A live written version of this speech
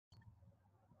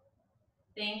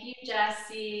Thank you,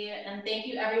 Jessie, and thank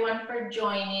you everyone for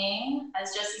joining.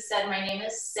 As Jessie said, my name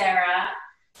is Sarah.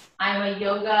 I'm a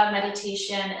yoga,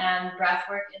 meditation, and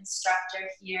breathwork instructor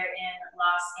here in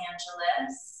Los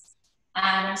Angeles.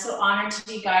 And I'm so honored to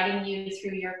be guiding you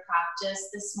through your practice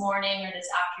this morning or this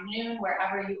afternoon,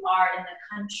 wherever you are in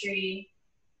the country.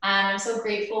 And I'm so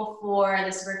grateful for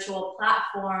this virtual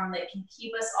platform that can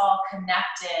keep us all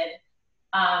connected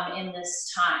in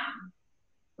this time.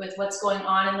 With what's going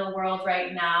on in the world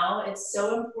right now, it's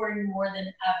so important more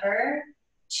than ever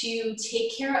to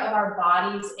take care of our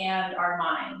bodies and our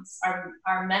minds,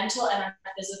 our mental and our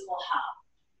physical health.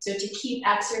 So to keep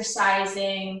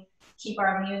exercising, keep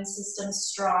our immune system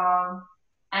strong,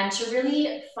 and to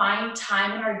really find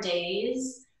time in our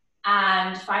days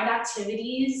and find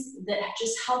activities that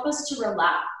just help us to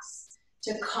relax,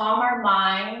 to calm our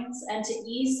minds, and to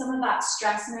ease some of that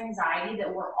stress and anxiety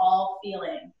that we're all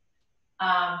feeling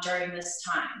during this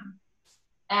time.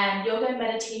 And yoga and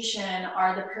meditation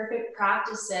are the perfect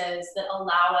practices that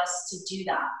allow us to do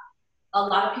that. A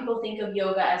lot of people think of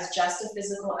yoga as just a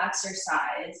physical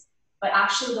exercise, but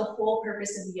actually the whole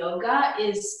purpose of yoga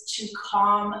is to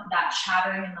calm that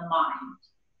chattering in the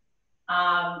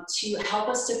mind, to help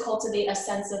us to cultivate a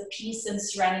sense of peace and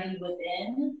serenity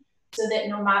within, so that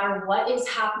no matter what is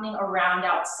happening around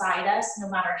outside us, no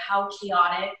matter how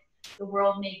chaotic the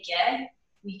world may get,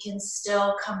 we can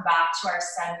still come back to our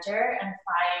center and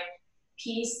find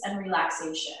peace and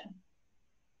relaxation.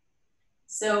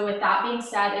 So with that being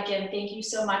said, again, thank you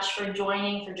so much for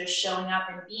joining, for just showing up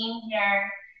and being here.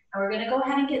 And we're gonna go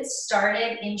ahead and get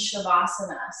started in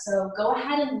Shavasana. So go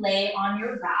ahead and lay on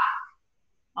your back,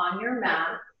 on your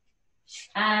mat,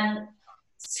 and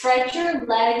spread your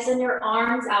legs and your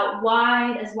arms out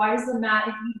wide as the mat.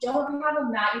 If you don't have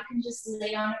a mat, you can just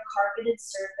lay on a carpeted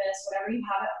surface, whatever you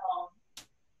have at home.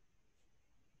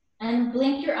 And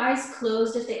blink your eyes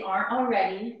closed if they aren't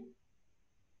already.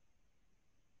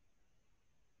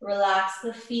 Relax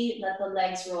the feet, let the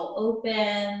legs roll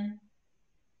open.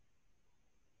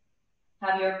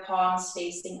 Have your palms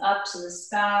facing up to the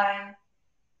sky.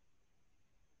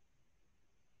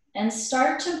 And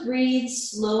start to breathe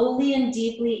slowly and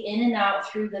deeply in and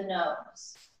out through the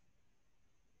nose,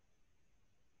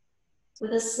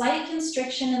 with a slight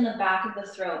constriction in the back of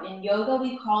the throat. In yoga,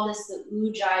 we call this the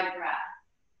Ujjayi breath.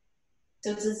 So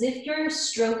it's as if you're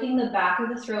stroking the back of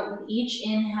the throat with each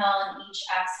inhale and each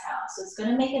exhale. So it's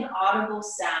going to make an audible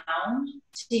sound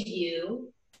to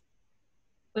you.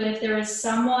 But if there is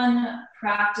someone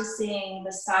practicing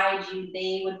beside you,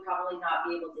 they would probably not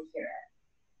be able to hear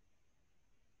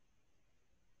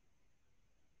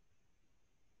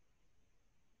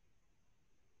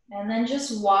it. And then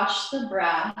just watch the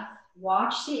breath.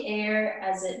 Watch the air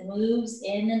as it moves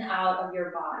in and out of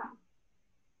your body.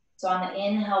 So on the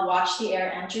inhale, watch the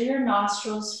air enter your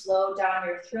nostrils, flow down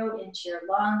your throat into your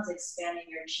lungs, expanding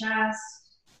your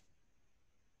chest.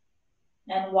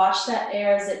 And watch that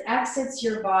air as it exits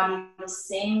your body the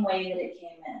same way that it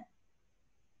came in.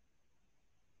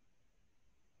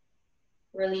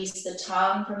 Release the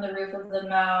tongue from the roof of the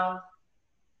mouth.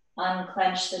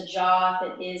 Unclench the jaw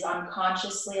if it is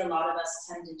unconsciously. A lot of us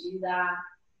tend to do that.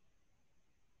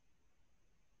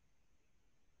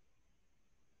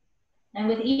 And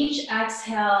with each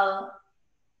exhale,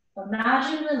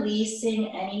 imagine releasing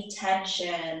any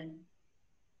tension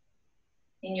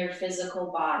in your physical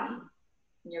body,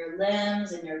 in your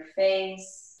limbs, in your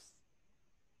face.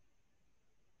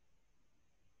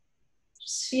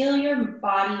 Just feel your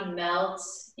body melt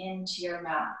into your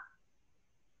mouth,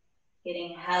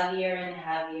 getting heavier and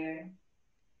heavier.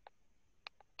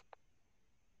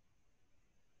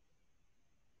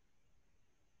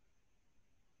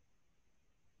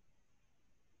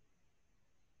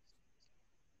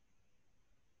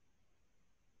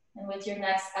 And with your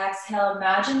next exhale,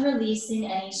 imagine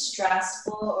releasing any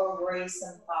stressful or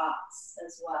worrisome thoughts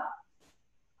as well.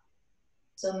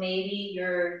 So maybe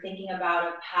you're thinking about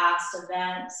a past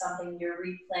event, something you're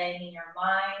replaying in your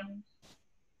mind.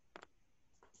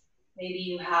 Maybe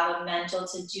you have a mental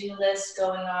to-do list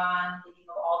going on, thinking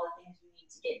of all the things you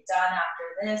need to get done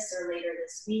after this or later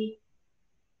this week.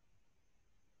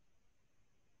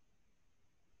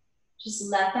 Just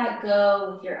let that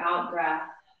go with your out breath.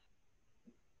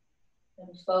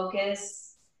 And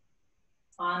focus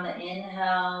on the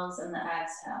inhales and the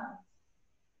exhales.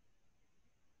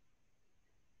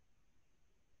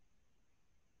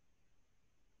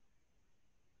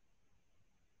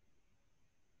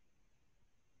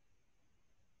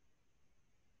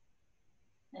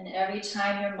 And every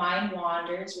time your mind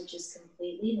wanders, which is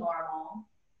completely normal,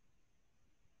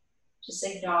 just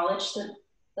acknowledge that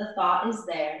the thought is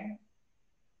there.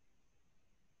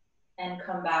 and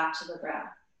come back to the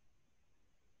breath.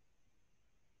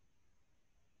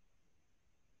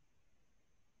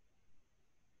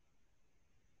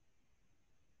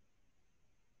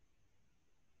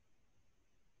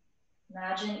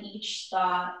 Imagine each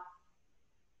thought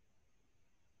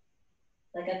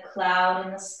like a cloud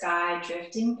in the sky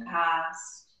drifting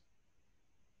past.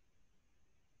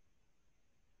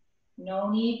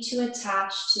 No need to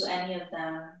attach to any of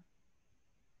them.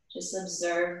 Just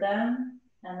observe them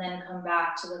and then come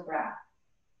back to the breath.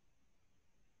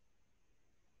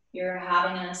 You're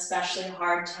having an especially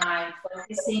hard time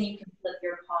focusing, you can flip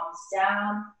your palms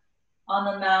down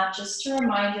on the mat just to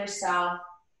remind yourself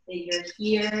that you're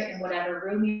here in whatever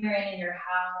room you're in your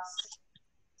house,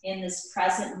 in this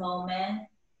present moment.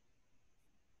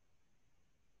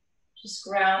 Just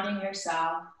grounding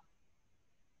yourself.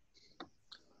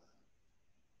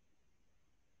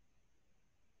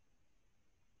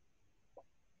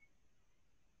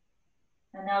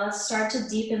 And now let's start to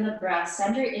deepen the breath.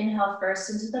 Send your inhale first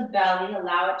into the belly.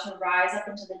 Allow it to rise up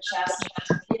into the chest.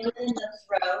 Feel it in the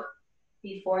throat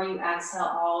before you exhale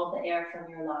all the air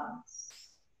from your lungs.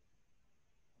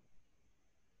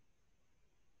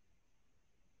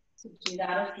 So do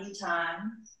that a few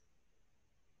times.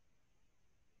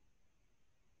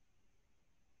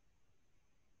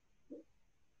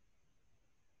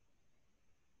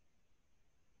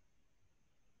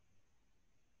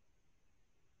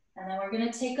 And then we're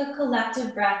going to take a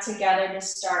collective breath together to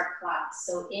start class.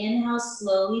 So inhale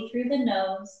slowly through the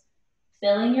nose,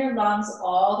 filling your lungs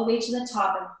all the way to the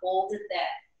top, and hold it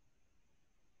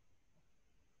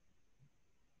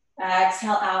there.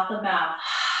 Exhale out the mouth.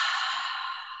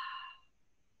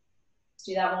 Let's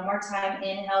do that one more time.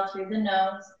 Inhale through the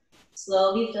nose,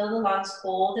 slowly fill the lungs,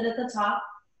 hold it at the top.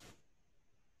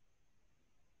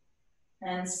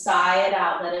 And sigh it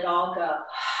out, let it all go.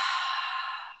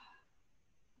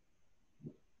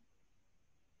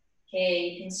 Okay,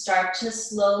 you can start to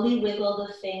slowly wiggle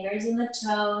the fingers and the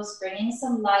toes, bringing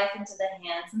some life into the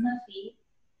hands and the feet,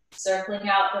 circling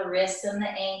out the wrists and the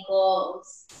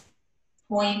ankles,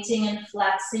 pointing and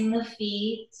flexing the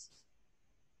feet.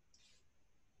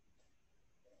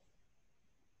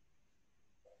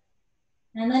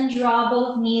 And then draw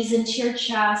both knees into your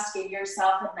chest, give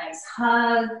yourself a nice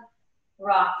hug,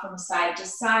 rock from side to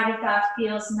side if that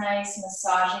feels nice,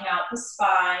 massaging out the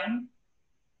spine.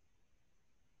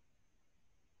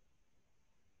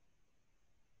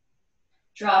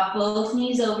 Drop both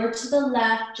knees over to the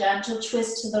left, gentle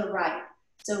twist to the right.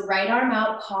 So right arm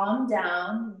out, palm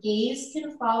down. Gaze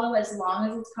can follow as long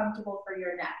as it's comfortable for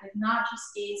your neck. If not,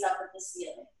 just gaze up at the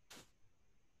ceiling.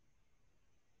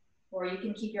 Or you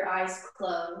can keep your eyes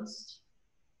closed.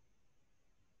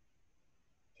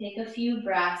 Take a few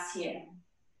breaths here.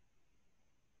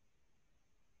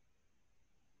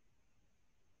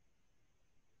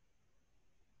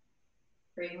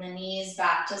 Bring the knees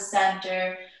back to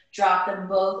center. Drop them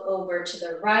both over to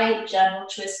the right, gentle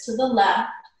twist to the left.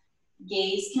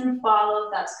 Gaze can follow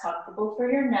if that's comfortable for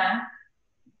your neck.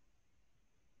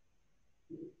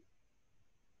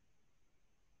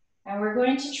 And we're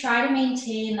going to try to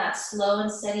maintain that slow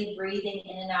and steady breathing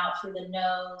in and out through the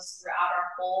nose throughout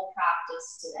our whole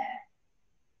practice today.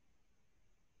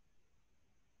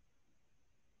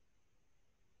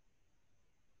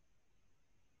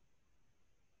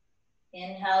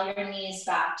 Inhale your knees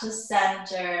back to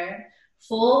center.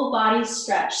 Full body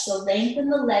stretch. So lengthen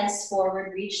the legs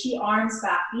forward, reach the arms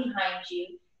back behind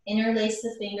you. Interlace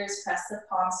the fingers, press the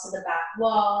palms to the back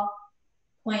wall.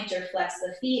 Point or flex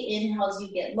the feet. Inhale as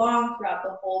you get long throughout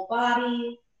the whole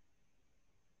body.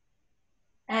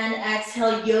 And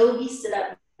exhale, yogi sit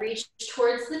up. Reach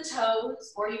towards the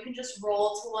toes, or you can just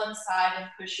roll to one side and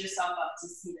push yourself up to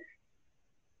seated.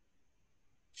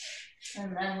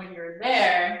 And then when you're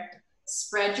there,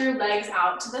 spread your legs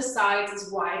out to the sides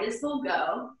as wide as they'll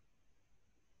go.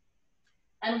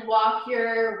 And walk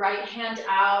your right hand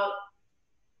out,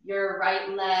 your right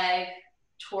leg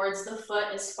towards the foot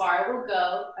as far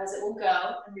as it will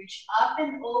go, and reach up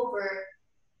and over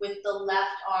with the left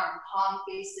arm, palm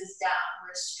faces down.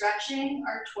 We're stretching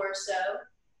our torso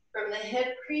from the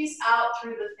hip crease out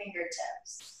through the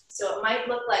fingertips. So it might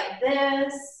look like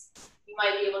this. You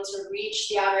might be able to reach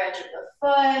the outer edge of the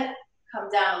foot, come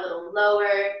down a little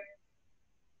lower.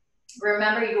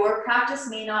 Remember, your practice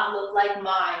may not look like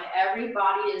mine. Every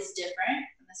body is different,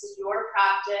 and this is your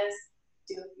practice.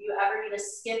 If you ever need to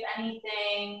skip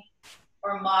anything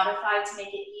or modify to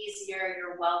make it easier,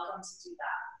 you're welcome to do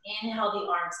that. Inhale the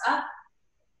arms up.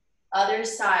 Other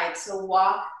side, so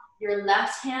walk your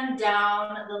left hand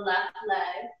down the left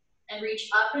leg and reach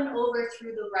up and over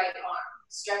through the right arm,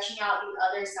 stretching out the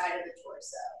other side of the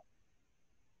torso.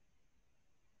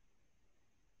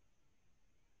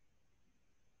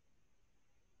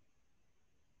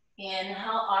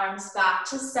 Inhale, arms back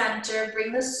to center.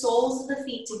 Bring the soles of the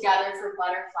feet together for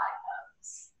butterfly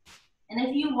pose. And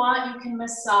if you want, you can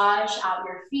massage out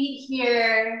your feet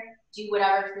here. Do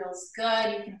whatever feels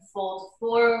good. You can fold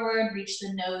forward, reach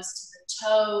the nose to the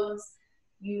toes.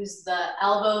 Use the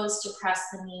elbows to press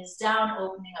the knees down,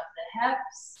 opening up the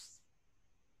hips.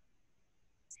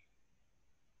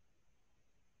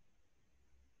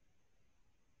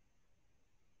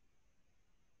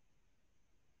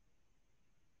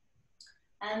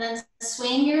 And then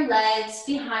swing your legs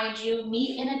behind you,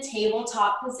 meet in a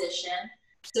tabletop position.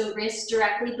 So wrists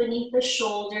directly beneath the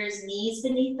shoulders, knees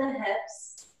beneath the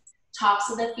hips,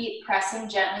 tops of the feet pressing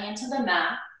gently into the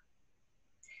mat.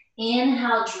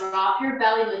 Inhale, drop your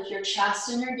belly, lift your chest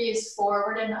and your gaze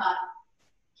forward and up,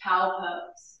 cow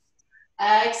pose.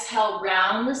 Exhale,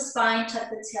 round the spine,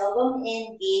 tuck the tailbone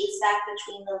in, gaze back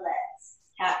between the legs,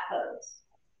 cat pose.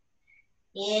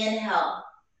 Inhale.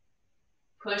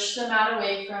 Push the mat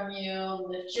away from you,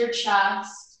 lift your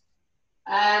chest.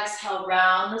 Exhale,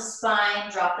 round the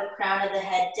spine, drop the crown of the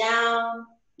head down,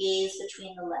 gaze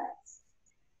between the legs.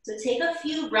 So take a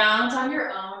few rounds on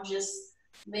your own, just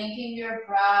linking your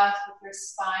breath with your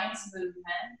spine's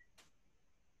movement.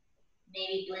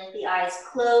 Maybe blink the eyes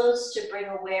closed to bring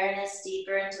awareness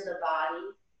deeper into the body.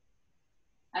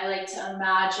 I like to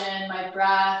imagine my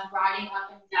breath riding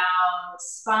up and down the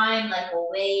spine like a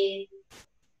wave.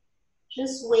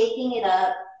 Just waking it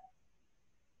up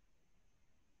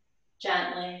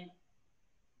gently.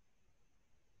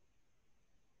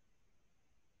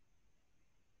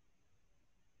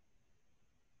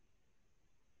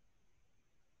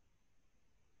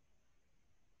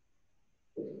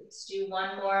 Let's do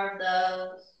one more of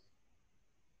those.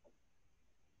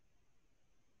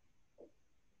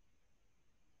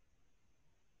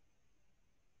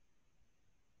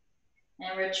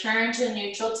 And return to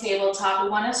neutral tabletop. We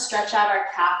want to stretch out our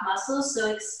calf muscles, so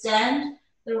extend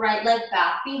the right leg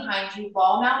back behind you,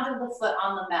 ball mound of the foot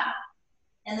on the mat.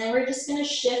 And then we're just going to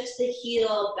shift the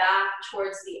heel back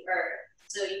towards the earth.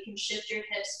 So you can shift your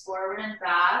hips forward and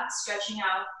back, stretching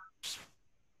out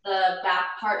the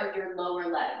back part of your lower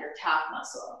leg, your calf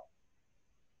muscle.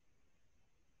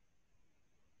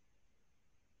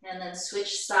 And then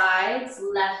switch sides,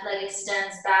 left leg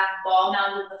extends back, ball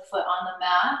mound of the foot on the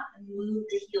mat, and move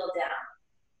the heel down.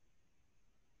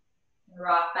 And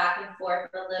rock back and forth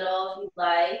a little if you'd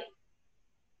like.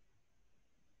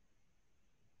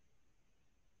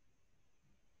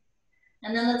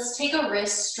 And then let's take a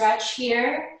wrist stretch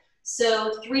here.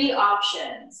 So 3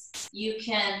 options. You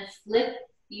can flip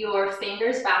your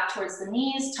fingers back towards the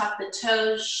knees, tuck the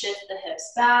toes, shift the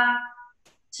hips back,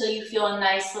 till you feel a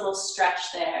nice little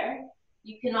stretch there.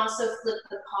 You can also flip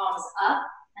the palms up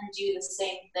and do the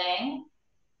same thing.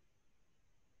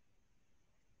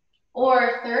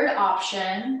 Or third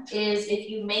option is if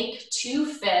you make 2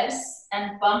 fists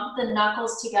and bump the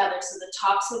knuckles together so the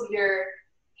tops of your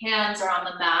hands are on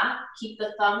the mat, keep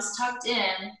the thumbs tucked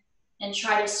in, and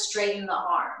try to straighten the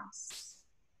arms.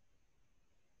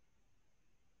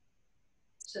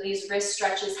 So these wrist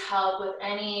stretches help with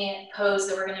any pose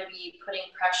that we're going to be putting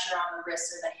pressure on the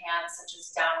wrists or the hands, such as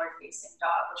downward facing dog,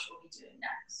 which we'll be doing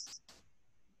next.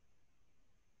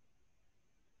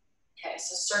 Okay,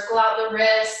 so circle out the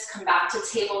wrists, come back to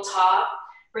tabletop,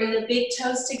 bring the big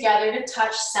toes together to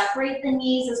touch, separate the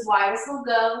knees as wide as they'll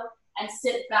go, and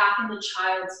sit back in the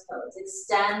child's pose.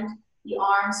 Extend the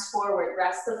arms forward,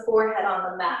 rest the forehead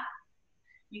on the mat.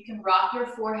 You can rock your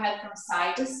forehead from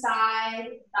side to side.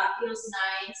 That feels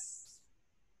nice.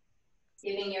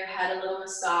 Giving your head a little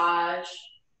massage.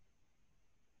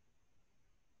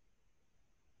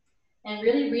 And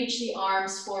really reach the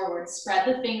arms forward. Spread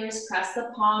the fingers, press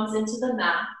the palms into the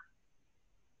mat.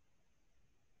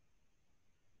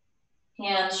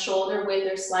 Hands shoulder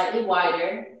width or slightly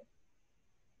wider.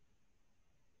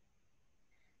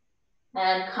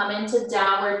 And come into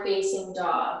downward facing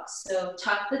dog. So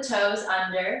tuck the toes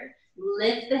under,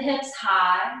 lift the hips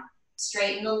high,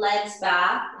 straighten the legs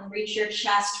back, and reach your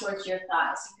chest towards your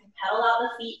thighs. You can pedal out the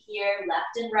feet here,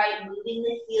 left and right, moving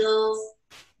the heels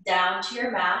down to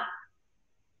your mat.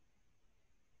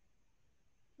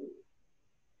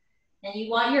 And you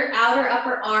want your outer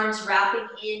upper arms wrapping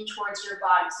in towards your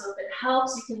body. So if it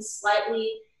helps, you can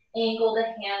slightly angle the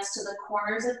hands to the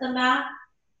corners of the mat.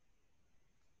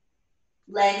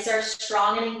 Legs are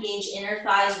strong and engaged, inner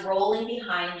thighs rolling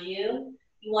behind you.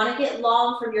 You want to get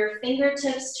long from your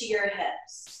fingertips to your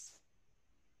hips.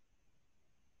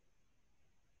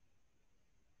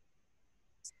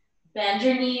 Bend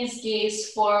your knees, gaze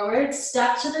forward,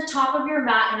 step to the top of your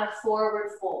mat in a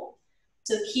forward fold.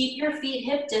 So keep your feet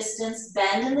hip distance,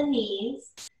 bend in the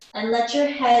knees, And let your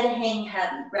head hang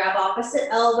heavy. Grab opposite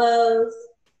elbows.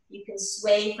 You can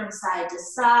sway from side to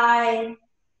side.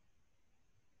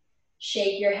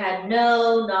 Shake your head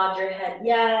no, nod your head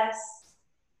yes.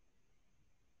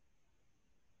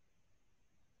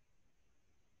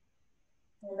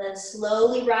 And then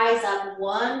slowly rise up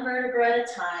one vertebra at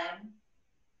a time.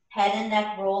 Head and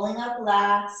neck rolling up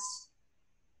last.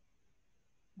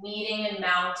 Meeting in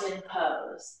mountain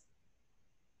pose.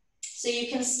 So you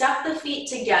can step the feet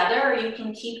together or you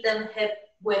can keep them hip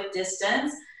width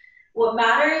distance. What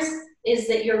matters is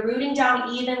that you're rooting down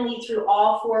evenly through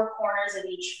all four corners of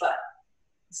each foot.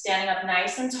 Standing up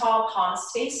nice and tall, palms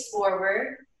face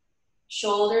forward,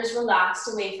 shoulders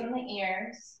relaxed away from the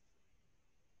ears.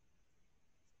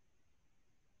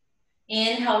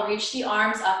 Inhale, reach the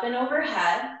arms up and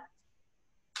overhead.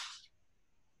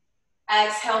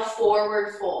 Exhale,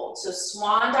 forward fold. So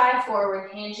swan dive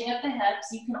forward, hinging at the hips.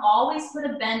 You can always put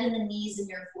a bend in the knees in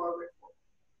your forward fold.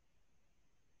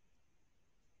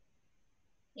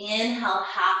 Inhale,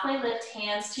 halfway lift,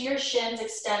 hands to your shins,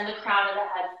 extend the crown of the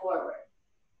head forward.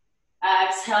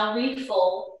 Exhale,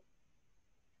 refold.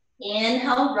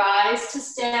 Inhale, rise to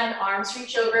stand, arms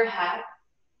reach overhead.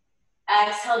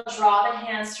 Exhale, draw the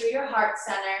hands through your heart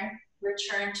center.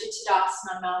 Return to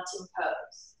Tadasana, mountain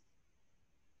pose.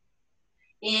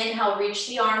 Inhale, reach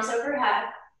the arms overhead.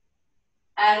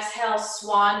 Exhale,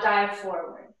 swan dive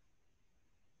forward.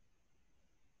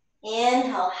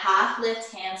 Inhale, half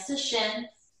lift, hands to shins.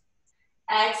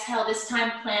 Exhale, this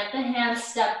time plant the hands,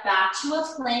 step back to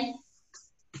a plank,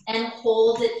 and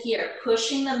hold it here,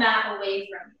 pushing the mat away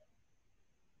from you.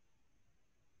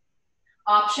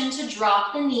 Option to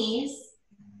drop the knees.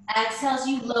 Exhale as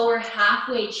you lower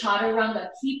halfway, chaturanga.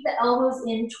 Keep the elbows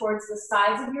in towards the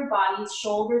sides of your bodies,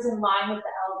 shoulders in line with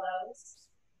the elbows.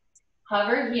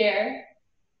 Hover here.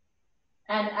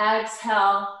 And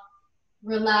exhale,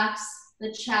 relax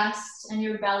the chest and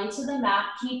your belly to the mat.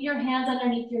 Keep your hands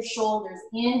underneath your shoulders.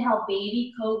 Inhale,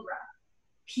 baby cobra.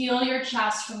 Peel your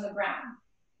chest from the ground.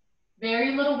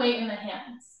 Very little weight in the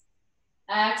hands.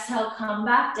 Exhale, come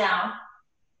back down.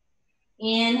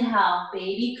 Inhale,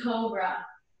 baby cobra.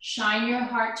 Shine your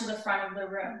heart to the front of the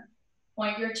room.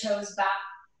 Point your toes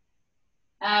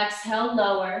back. Exhale,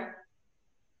 lower.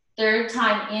 Third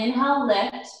time, inhale,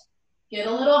 lift. Get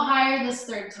a little higher this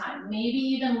third time. Maybe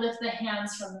even lift the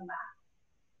hands from the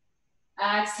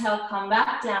mat. Exhale, come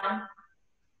back down.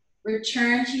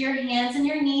 Return to your hands and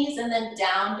your knees and then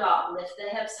down dog. Lift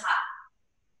the hips high.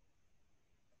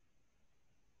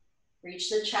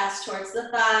 Reach the chest towards the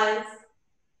thighs.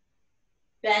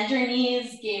 Bend your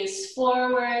knees, gaze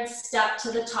forward, step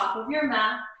to the top of your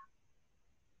mat.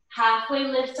 Halfway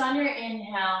lift on your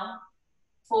inhale.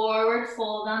 Forward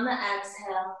fold on the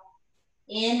exhale.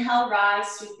 Inhale, rise,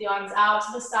 sweep the arms out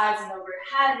to the sides and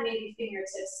overhead, maybe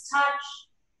fingertips touch.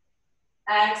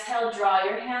 Exhale, draw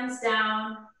your hands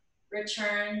down.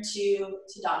 Return to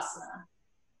Tadasana.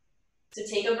 So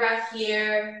take a breath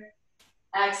here.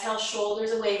 Exhale,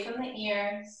 shoulders away from the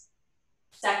ears.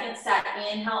 Second set,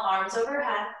 inhale, arms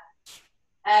overhead.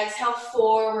 Exhale,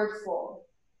 forward fold.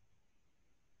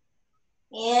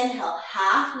 Inhale,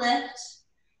 half lift.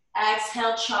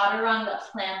 Exhale, chaturanga.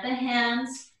 Plant the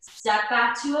hands. Step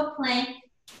back to a plank.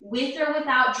 With or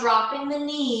without dropping the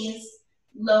knees,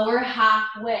 lower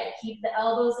halfway. Keep the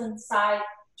elbows inside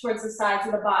towards the sides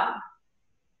of the body.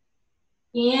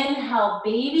 Inhale,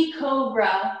 baby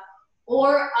cobra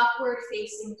or upward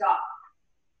facing dog.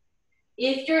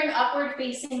 If you're an upward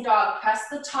facing dog, press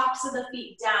the tops of the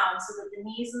feet down so that the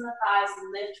knees and the thighs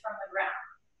lift from the ground.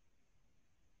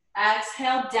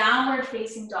 Exhale, downward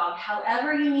facing dog,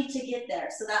 however you need to get there.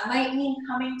 So that might mean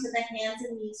coming to the hands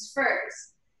and knees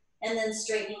first and then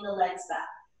straightening the legs back.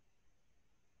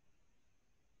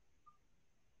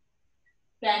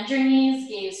 Bend your knees,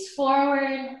 gaze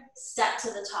forward, step to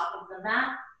the top of the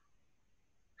mat.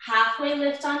 Halfway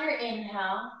lift on your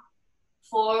inhale.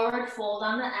 Forward fold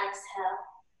on the exhale.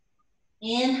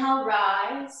 Inhale,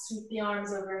 rise, sweep the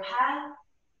arms overhead.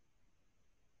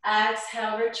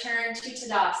 Exhale, return to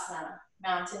Tadasana,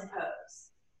 mountain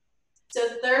pose. So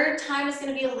third time is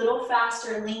going to be a little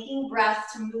faster, linking breath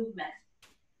to movement.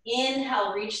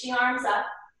 Inhale, reach the arms up.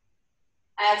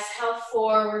 Exhale,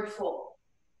 forward fold.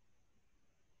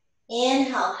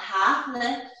 Inhale, half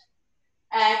lift.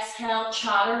 Exhale,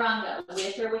 chaturanga,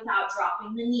 with or without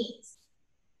dropping the knees.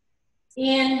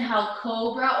 Inhale,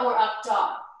 cobra or up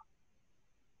dog.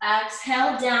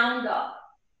 Exhale, down dog.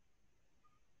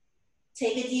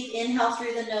 Take a deep inhale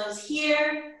through the nose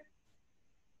here.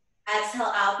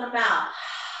 Exhale out the mouth.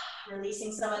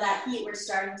 Releasing some of that heat we're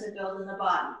starting to build in the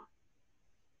body.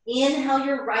 Inhale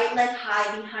your right leg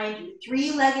high behind you.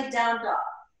 Three-legged down dog.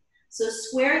 So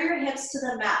square your hips to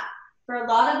the mat. For a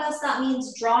lot of us, that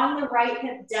means drawing the right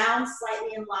hip down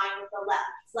slightly in line with the left.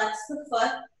 Flex the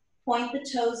foot, point the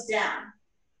toes down.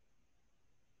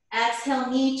 Exhale,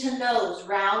 knee to nose,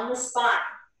 round the spine.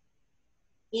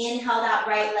 Inhale that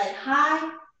right leg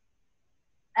high.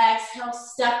 Exhale,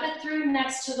 step it through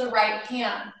next to the right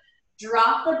hand.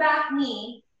 Drop the back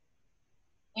knee.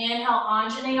 Inhale,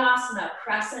 Anjaneyasana,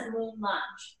 crescent moon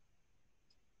lunge.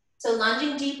 So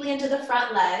lunging deeply into the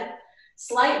front leg.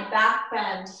 Slight back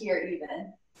bend here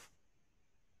even.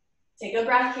 Take a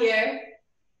breath here.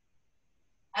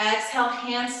 Exhale,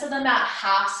 hands to the mat,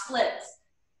 half splits.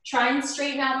 Try and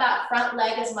straighten out that front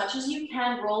leg as much as you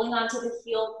can, rolling onto the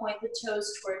heel, point the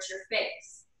toes towards your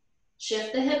face.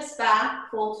 Shift the hips back,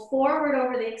 fold forward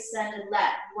over the extended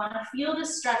leg. You want to feel the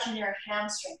stretch in your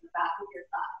hamstring, the back of your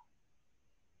thigh.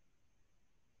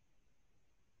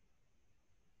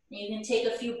 You can take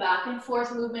a few back and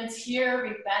forth movements here,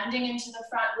 rebending into the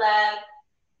front leg,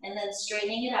 and then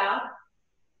straightening it out.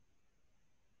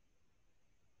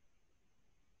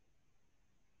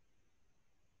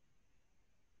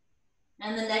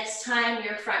 And the next time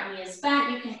your front knee is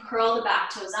bent, you can curl the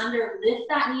back toes under, lift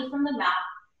that knee from the mat.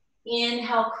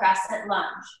 Inhale, crescent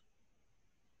lunge.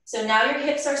 So now your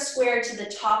hips are squared to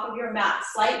the top of your mat.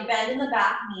 Slight bend in the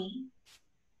back knee.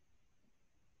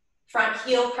 Front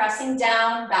heel pressing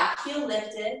down, back heel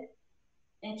lifted.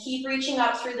 And keep reaching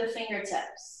up through the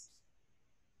fingertips.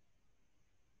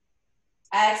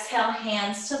 Exhale,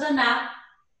 hands to the mat.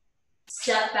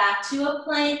 Step back to a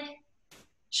plank.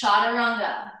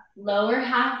 Chaturanga. Lower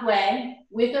halfway,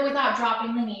 with or without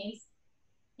dropping the knees.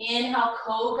 Inhale,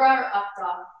 cobra or up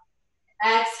dog.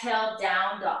 Exhale,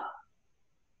 down dog.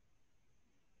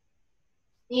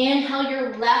 Inhale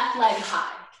your left leg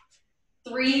high.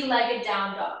 Three-legged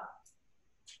down dog.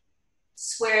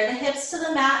 Square the hips to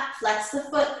the mat, flex the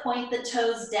foot, point the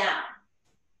toes down.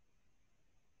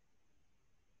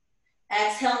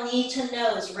 Exhale, knee to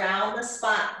nose, round the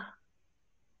spine.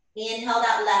 Inhale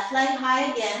that left leg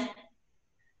high again.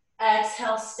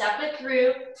 Exhale, step it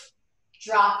through,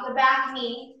 drop the back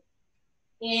knee.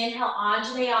 Inhale,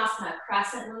 Anjaneyasana,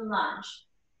 crescent moon lunge.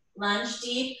 Lunge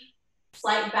deep,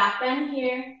 slight back bend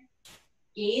here.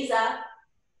 Gaze up.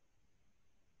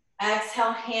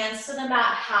 Exhale, hands to the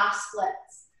mat, half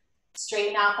splits.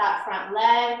 Straighten out that front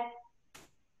leg.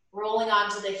 Rolling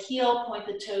onto the heel, point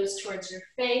the toes towards your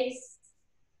face.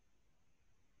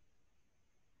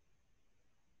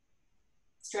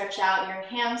 Stretch out your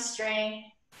hamstring.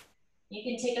 You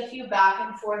can take a few back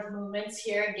and forth movements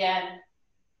here again.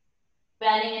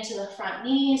 Bending into the front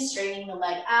knee, straightening the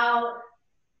leg out.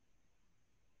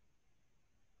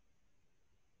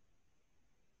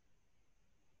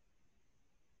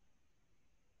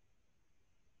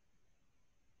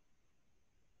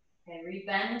 Okay,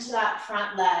 rebend into that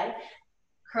front leg.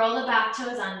 Curl the back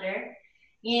toes under.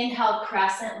 Inhale,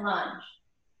 crescent lunge.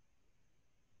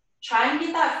 Try and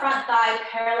get that front thigh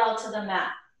parallel to the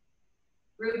mat.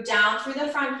 Root down through the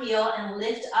front heel and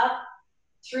lift up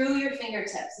through your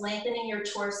fingertips, lengthening your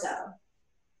torso.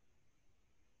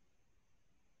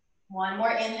 One more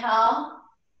inhale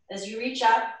as you reach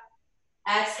up.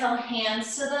 Exhale,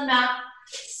 hands to the mat.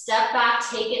 Step back,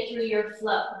 take it through your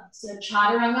flow. So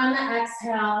chaturanga on the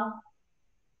exhale.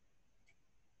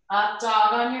 Up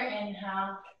dog on your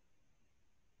inhale.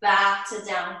 Back to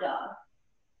down dog.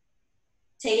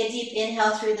 Take a deep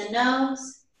inhale through the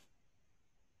nose.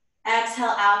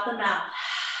 Exhale out the mouth.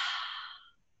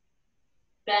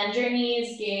 Bend your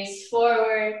knees, gaze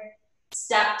forward.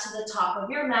 Step to the top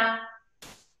of your mat.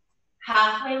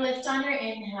 Halfway lift on your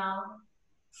inhale.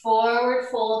 Forward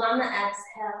fold on the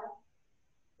exhale.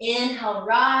 Inhale,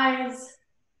 rise.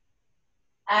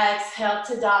 Exhale,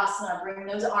 Tadasana. Bring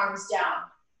those arms down.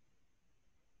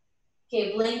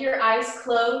 Okay, blink your eyes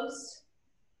closed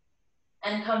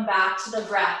and come back to the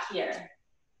breath here.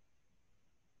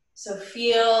 So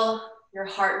feel your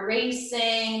heart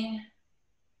racing.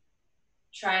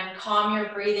 Try and calm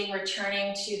your breathing,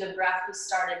 returning to the breath we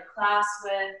started class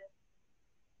with.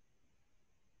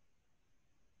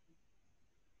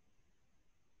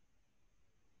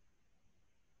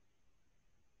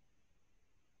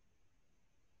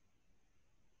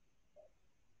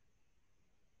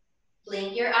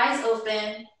 Blink your eyes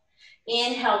open.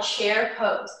 Inhale, chair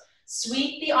pose.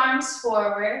 Sweep the arms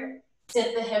forward.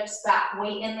 Sit the hips back,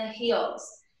 weight in the heels.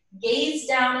 Gaze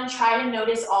down and try to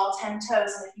notice all 10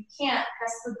 toes. And if you can't,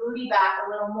 press the booty back a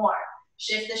little more.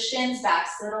 Shift the shins back,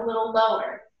 sit a little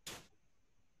lower.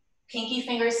 Pinky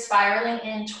fingers spiraling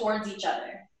in towards each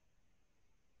other.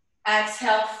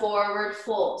 Exhale, forward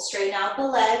fold. Straighten out the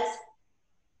legs.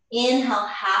 Inhale,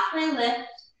 halfway lift.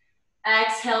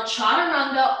 Exhale,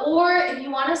 chaturanga, or if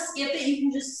you want to skip it, you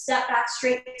can just step back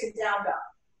straight to down dog.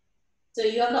 So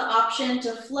you have the option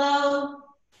to flow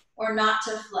or not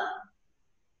to flow.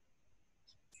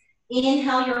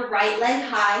 Inhale your right leg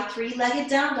high, three-legged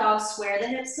down dog, square the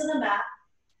hips to the mat.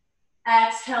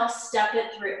 Exhale, step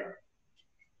it through.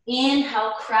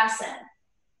 Inhale, crescent.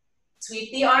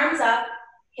 Sweep the arms up,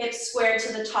 hips square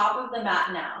to the top of the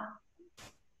mat now.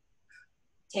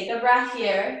 Take a breath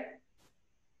here.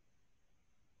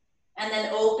 And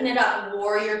then open it up,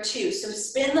 warrior two. So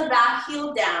spin the back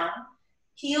heel down,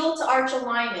 heel to arch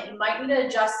alignment. You might need to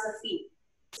adjust the feet.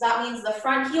 So that means the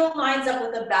front heel lines up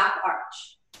with the back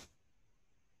arch.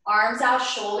 Arms out,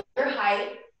 shoulder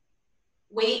height.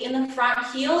 Weight in the front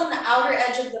heel and the outer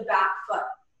edge of the back foot.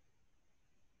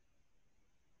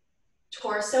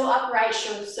 Torso upright,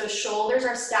 so shoulders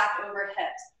are stacked over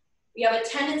hips. We have a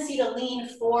tendency to lean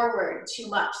forward too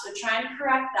much, so try and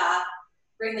correct that.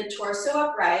 Bring the torso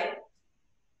upright.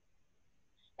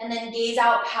 And then gaze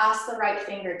out past the right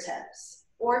fingertips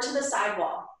or to the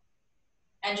sidewall.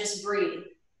 And just breathe.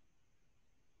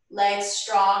 Legs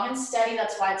strong and steady,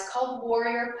 that's why it's called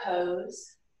warrior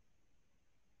pose.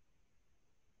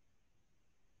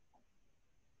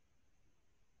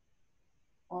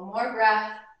 One more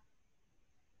breath.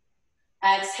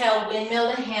 Exhale,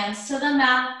 windmill the hands to the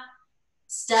mat.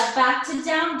 Step back to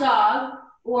down dog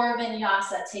or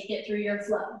vinyasa. Take it through your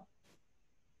flow.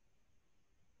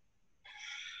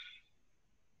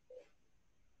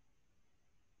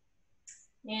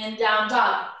 And down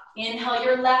dog. Inhale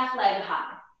your left leg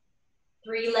high.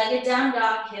 Three-legged down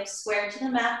dog, hips square to the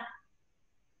mat.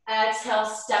 Exhale,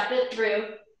 step it through.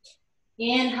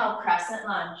 Inhale, crescent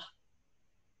lunge.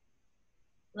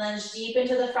 Lunge deep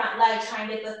into the front leg, try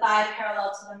and get the thigh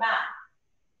parallel to the mat.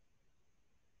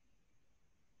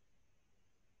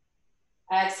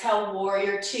 Exhale,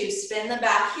 warrior two. Spin the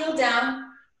back heel down,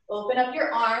 open up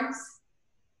your arms.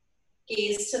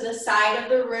 Gaze to the side of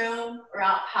the room or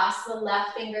out past the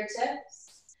left fingertips.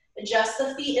 Adjust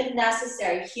the feet if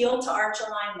necessary, heel to arch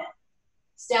alignment.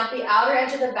 Stamp the outer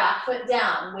edge of the back foot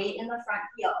down, weight in the front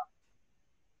heel.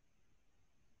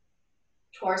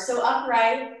 Torso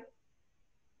upright.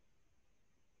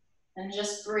 And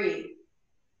just breathe.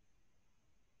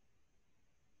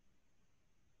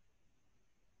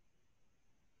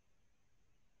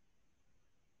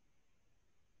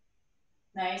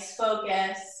 Nice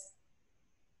focus.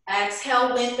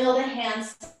 Exhale, windmill the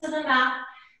hands to the mat.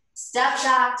 Step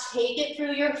back, take it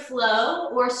through your flow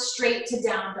or straight to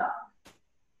down dog.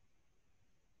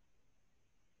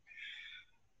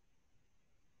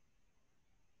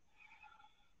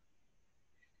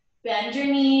 Bend your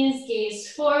knees,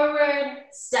 gaze forward,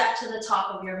 step to the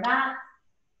top of your mat.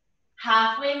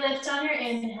 Halfway lift on your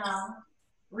inhale.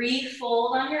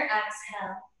 Refold on your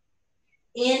exhale.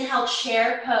 Inhale,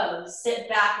 chair pose. Sit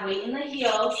back, weight in the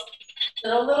heels.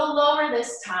 Sit a little lower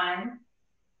this time.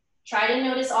 Try to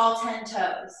notice all 10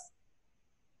 toes.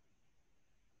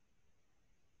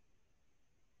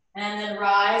 And then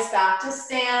rise back to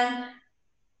stand.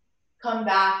 Come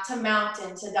back to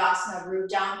mountain, Tadasana. Root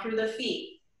down through the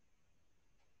feet.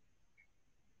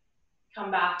 Come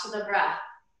back to the breath.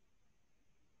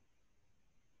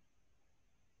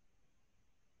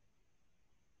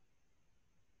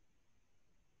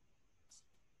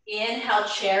 Inhale,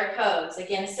 chair pose.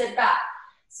 Again, sit back.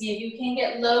 See if you can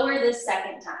get lower this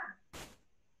second time.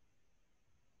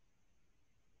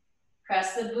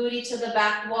 Press the booty to the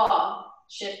back wall.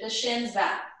 Shift the shins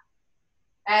back.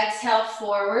 Exhale,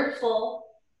 forward fold.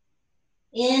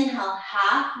 Inhale,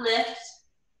 half lift.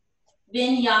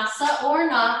 Vinyasa or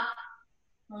not.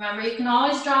 Remember, you can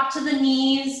always drop to the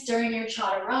knees during your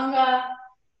chaturanga.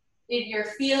 If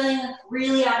you're feeling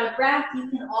really out of breath, you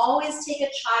can always take a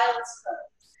child's pose.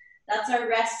 That's our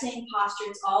resting posture.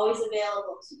 It's always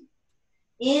available to you.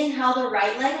 Inhale the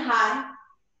right leg high.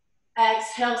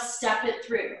 Exhale, step it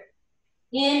through.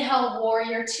 Inhale,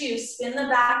 warrior two. Spin the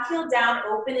back heel down,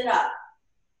 open it up.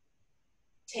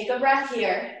 Take a breath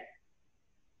here.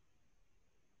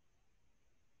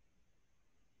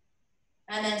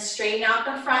 And then straighten out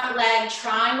the front leg,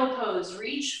 triangle pose.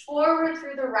 Reach forward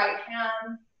through the right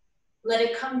hand. Let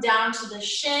it come down to the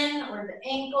shin or the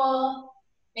ankle,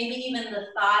 maybe even the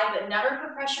thigh, but never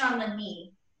put pressure on the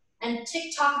knee. And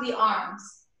tick-tock the arms.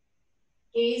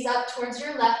 Gaze up towards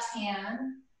your left hand.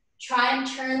 Try and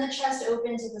turn the chest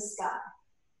open to the sky.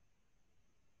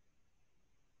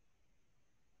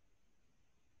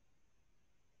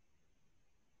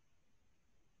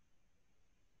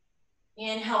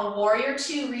 Inhale, warrior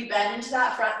two, rebend into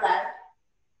that front leg.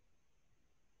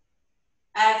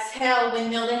 Exhale,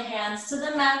 windmill the hands to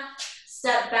the mat.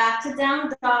 Step back to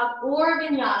down dog or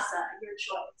vinyasa, your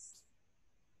choice.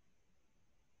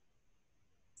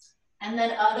 And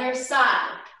then other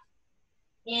side.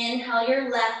 Inhale your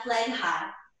left leg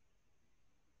high.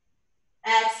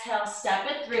 Exhale, step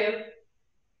it through.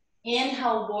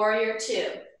 Inhale, warrior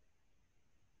two.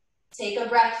 Take a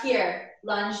breath here.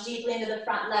 Lunge deeply into the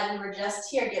front leg. We were just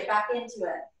here. Get back into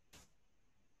it.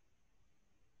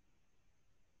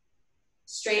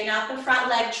 Straighten out the front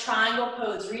leg, triangle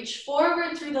pose. Reach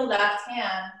forward through the left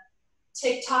hand.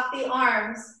 Tick-tock the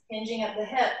arms, hinging at the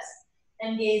hips,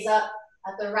 and gaze up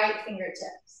at the right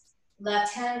fingertips.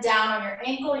 Left hand down on your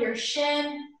ankle, your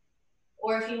shin,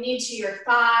 or if you need to, your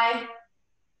thigh.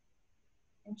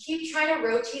 And keep trying to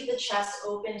rotate the chest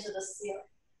open to the ceiling.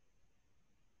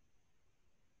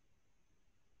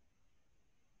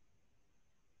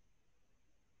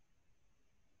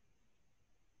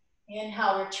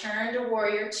 Inhale, return to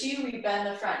warrior two. We bend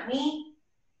the front knee.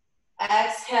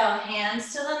 Exhale,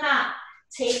 hands to the mat.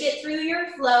 Take it through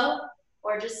your flow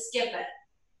or just skip it.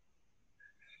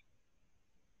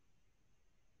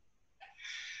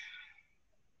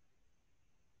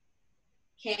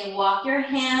 Okay, walk your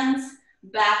hands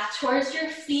back towards your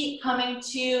feet, coming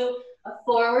to a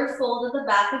forward fold of the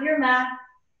back of your mat.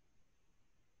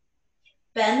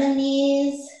 Bend the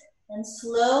knees and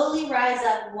slowly rise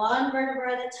up one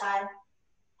vertebra at a time.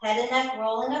 Head and neck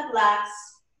rolling up last.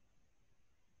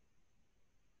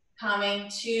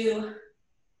 Coming to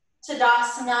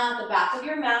Tadasana, the back of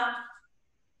your mat.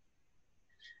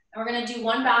 And we're gonna do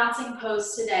one balancing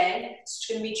pose today. It's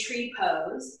gonna be tree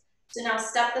pose. So now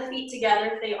step the feet together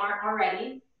if they aren't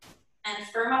already, and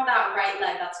firm up that right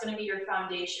leg. That's gonna be your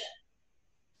foundation.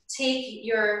 Take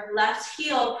your left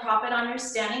heel, prop it on your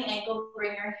standing ankle,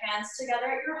 bring your hands together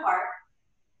at your heart,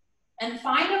 and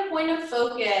find a point of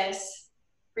focus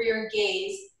for your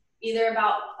gaze, either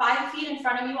about 5 feet in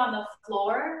front of you on the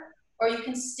floor, or you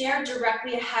can stare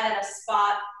directly ahead at a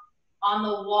spot on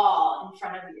the wall in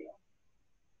front of you.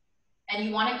 And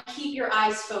you wanna keep your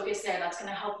eyes focused there. That's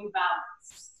gonna help you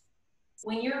balance.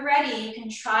 When you're ready, you can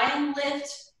try and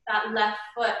lift that left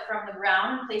foot from the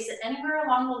ground and place it anywhere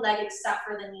along the leg except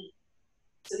for the knee.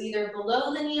 So either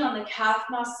below the knee on the calf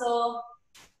muscle,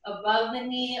 above the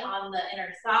knee on the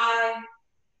inner thigh,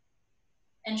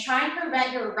 and try and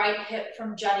prevent your right hip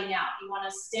from jutting out. You want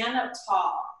to stand up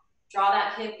tall. Draw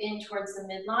that hip in towards the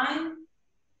midline.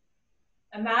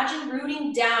 Imagine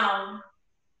rooting down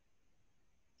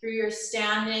through your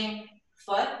standing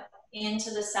foot into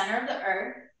the center of the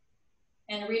earth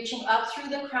and reaching up through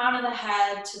the crown of the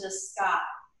head to the sky.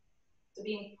 So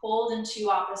being pulled in two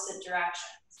opposite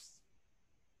directions.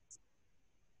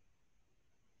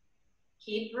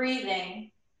 Keep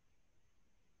breathing.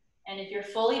 And if you're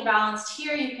fully balanced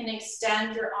here, you can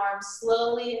extend your arms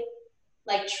slowly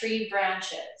like tree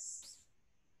branches.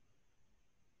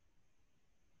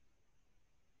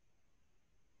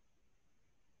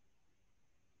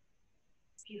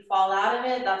 If you fall out of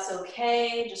it, that's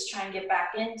okay. Just try and get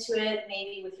back into it,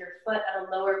 maybe with your foot at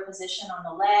a lower position on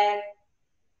the leg.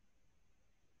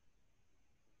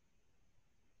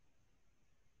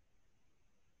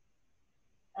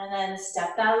 And then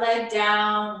step that leg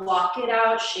down, walk it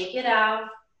out, shake it out.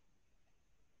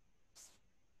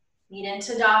 Meet in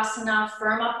Tadasana,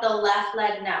 firm up the left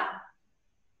leg now.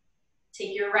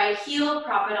 Take your right heel,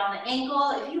 prop it on the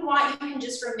ankle. If you want, you can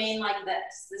just remain like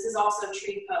this. This is also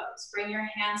tree pose. Bring your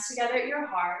hands together at your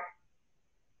heart.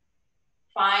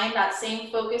 Find that same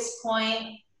focus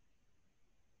point.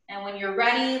 And when you're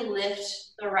ready,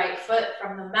 lift the right foot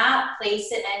from the mat,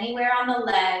 place it anywhere on the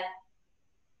leg.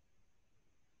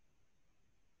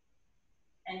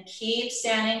 And keep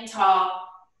standing tall.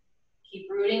 Keep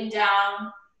rooting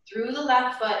down through the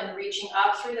left foot and reaching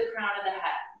up through the crown of the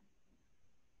head.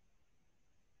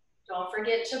 Don't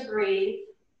forget to breathe.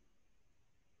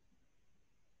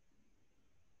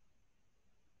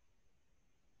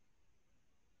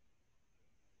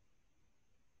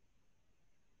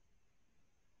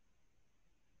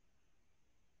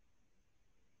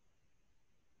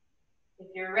 If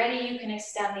you're ready, you can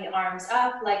extend the arms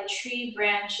up like tree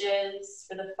branches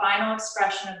for the final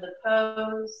expression of the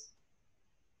pose.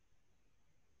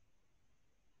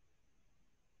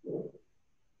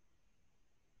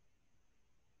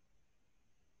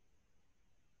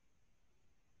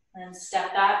 And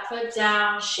step that foot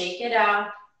down, shake it out.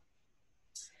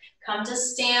 Come to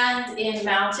stand in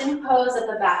mountain pose at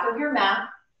the back of your mat.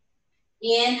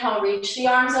 Inhale, reach the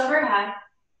arms overhead.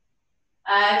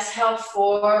 Exhale,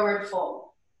 forward fold.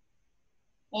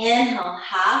 Inhale,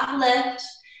 half lift,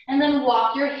 and then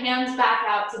walk your hands back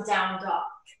out to down dog.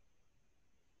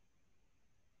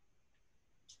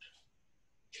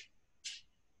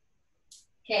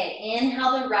 Okay,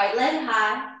 inhale the right leg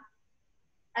high.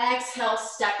 Exhale,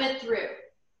 step it through.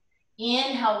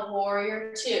 Inhale,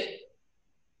 warrior two.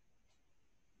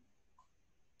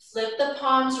 Flip the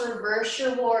palms, reverse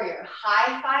your warrior.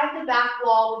 High five the back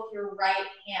wall with your right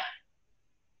hand.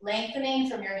 Lengthening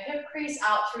from your hip crease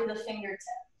out through the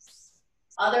fingertips.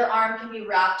 Other arm can be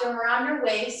wrapped around your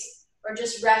waist or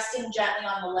just resting gently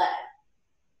on the leg.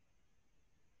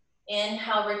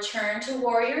 Inhale, return to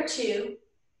warrior two.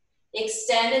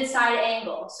 Extended side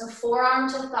angle. So forearm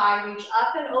to thigh, reach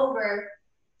up and over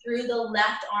through the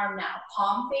left arm now.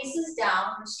 Palm faces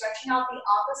down. We're stretching out the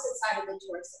opposite side of the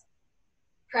torso.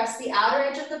 Press the outer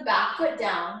edge of the back foot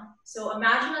down. So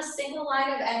imagine a single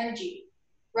line of energy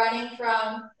running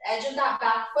from the edge of that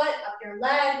back foot, up your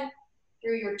leg,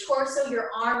 through your torso,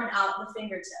 your arm, and out the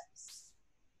fingertips.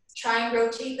 Try and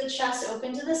rotate the chest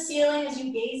open to the ceiling as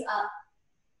you gaze up.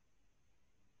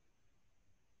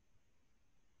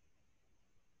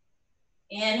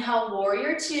 Inhale,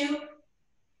 warrior two.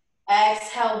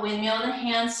 Exhale, windmill the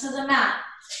hands to the mat.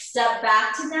 Step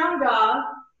back to down dog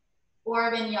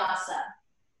or vinyasa.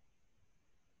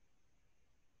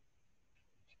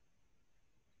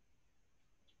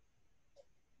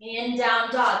 In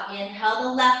down dog, inhale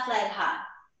the left leg high.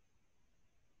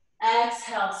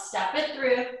 Exhale, step it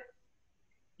through.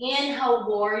 Inhale,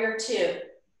 warrior two.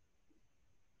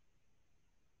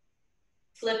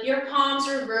 Flip your palms,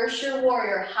 reverse your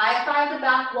warrior. High five the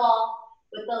back wall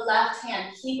with the left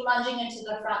hand. Keep lunging into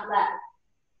the front leg.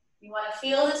 You want to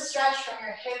feel the stretch from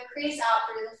your hip crease out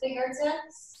through the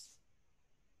fingertips.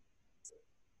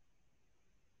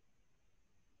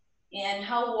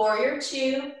 Inhale, warrior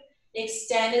two.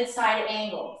 Extended side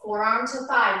angle. Forearm to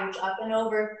thigh, reach up and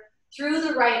over through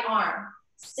the right arm.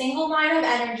 Single line of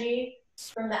energy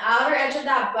from the outer edge of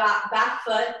that back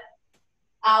foot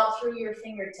out through your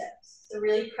fingertips. So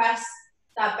really press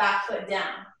that back foot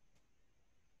down.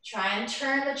 Try and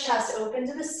turn the chest open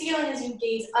to the ceiling as you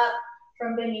gaze up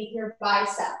from beneath your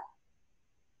bicep.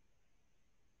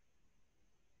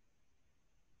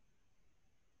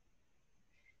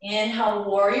 Inhale,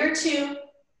 warrior two.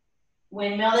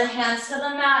 Windmill the hands to the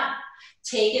mat.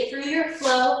 Take it through your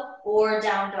flow or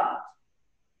down dog.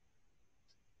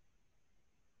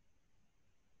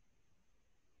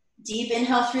 Deep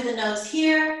inhale through the nose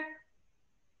here.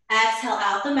 Exhale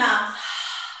out the mouth.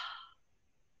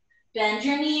 Bend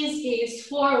your knees, gaze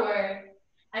forward,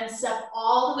 and step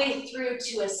all the way through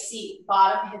to a seat.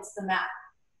 Bottom hits the mat.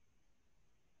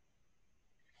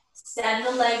 Extend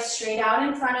the legs straight out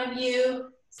in front of you.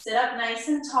 Sit up nice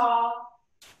and tall.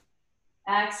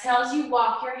 Exhale as you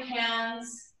walk your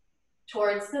hands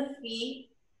towards the feet.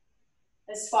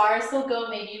 As far as they'll go,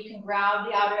 maybe you can grab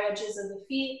the outer edges of the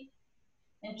feet.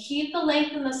 And keep the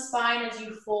length in the spine as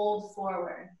you fold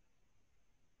forward.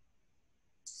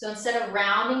 So instead of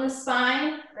rounding the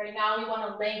spine, right now we want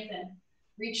to lengthen.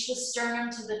 Reach the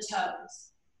sternum to the toes.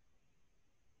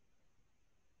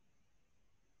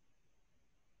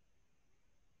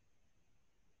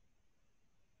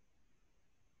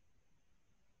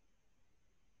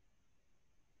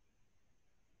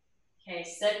 Okay,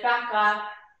 sit back up.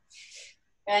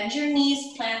 Bend your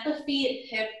knees, plant the feet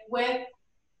hip width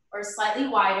or slightly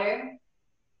wider.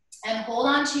 And hold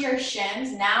on to your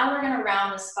shins. Now we're going to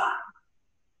round the spine.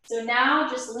 So now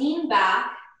just lean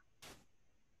back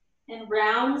and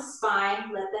round the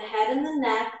spine. Let the head and the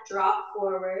neck drop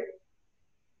forward.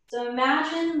 So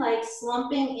imagine like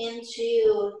slumping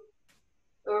into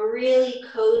a really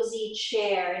cozy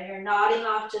chair and you're nodding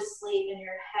off to sleep and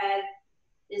your head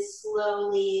is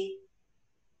slowly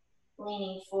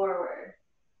leaning forward.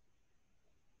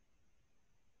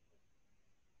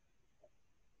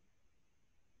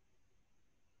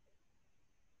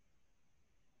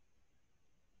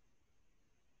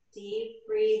 Deep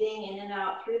breathing in and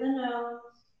out through the nose.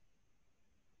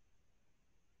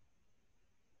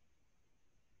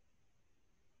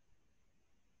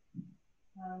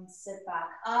 And sit back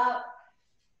up.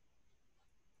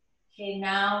 Okay,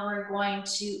 now we're going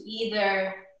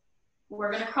to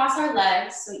cross our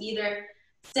legs. So either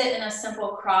sit in a simple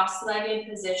cross-legged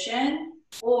position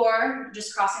or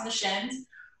just crossing the shins,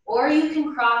 or you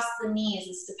can cross the knees.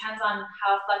 This depends on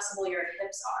how flexible your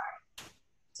hips are.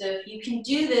 So if you can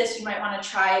do this, you might want to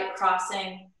try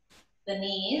crossing the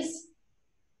knees,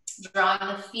 drawing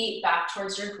the feet back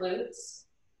towards your glutes.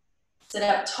 Sit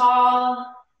up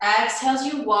tall. Exhale as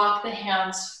you walk the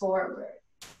hands forward.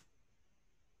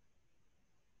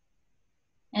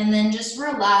 And then just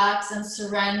relax and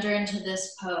surrender into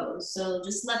this pose. So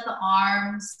just let the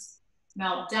arms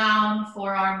melt down,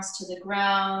 forearms to the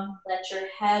ground. Let your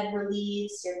head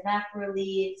release, your neck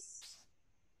release.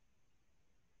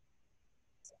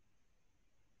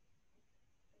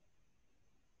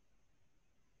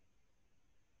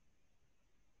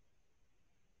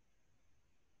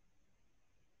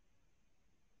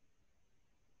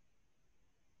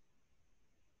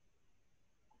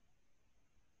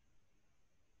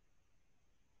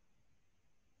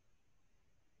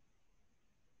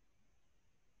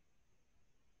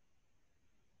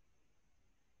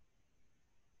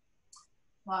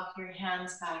 Walk your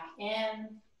hands back in.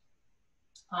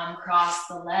 Uncross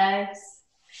the legs.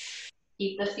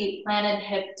 Keep the feet planted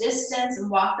hip distance and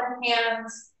walk the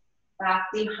hands back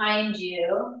behind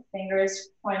you.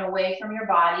 Fingers point away from your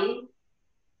body.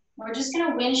 We're just going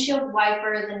to windshield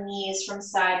wiper the knees from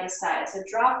side to side. So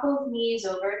drop both knees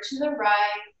over to the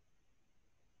right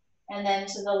and then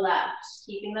to the left,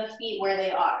 keeping the feet where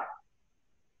they are.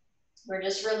 We're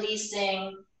just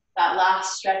releasing that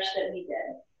last stretch that we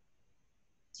did.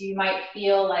 So you might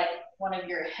feel like one of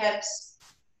your hips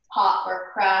pop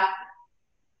or crack.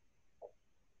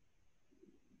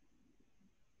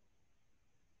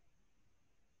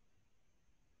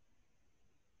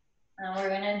 And we're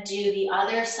gonna do the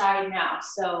other side now.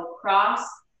 So cross,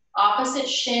 opposite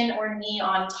shin or knee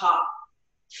on top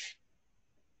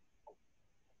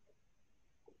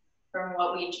from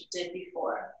what we did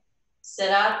before.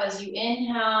 Sit up as you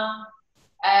inhale,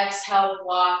 exhale,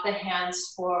 walk the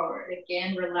hands forward.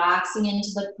 Again, relaxing into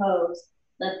the pose.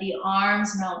 Let the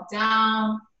arms melt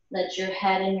down. Let your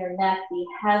head and your neck be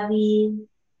heavy.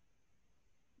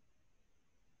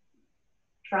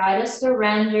 Try to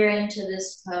surrender into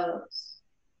this pose.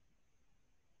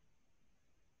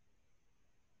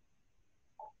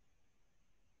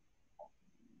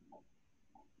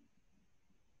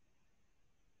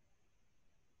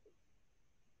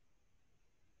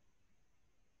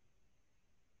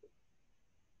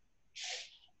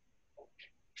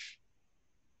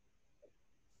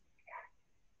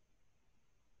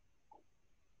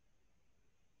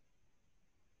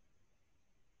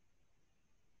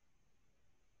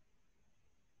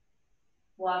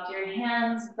 Walk your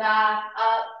hands back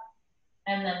up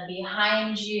and then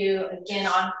behind you. Again,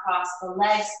 uncross the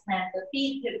legs, plant the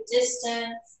feet, hip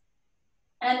distance,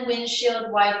 and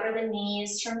windshield wiper the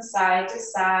knees from side to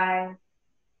side.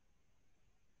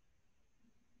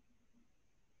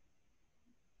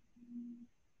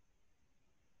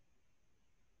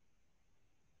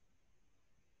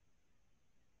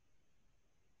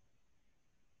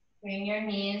 Bring your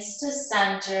knees to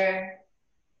center.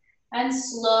 And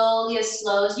slowly, as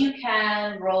slow as you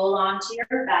can, roll onto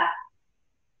your back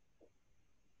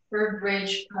for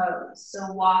bridge pose.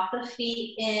 So walk the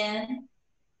feet in,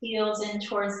 heels in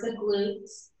towards the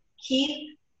glutes.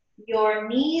 Keep your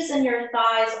knees and your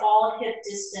thighs all hip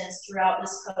distance throughout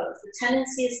this pose. The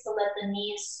tendency is to let the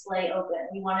knees splay open.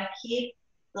 You want to keep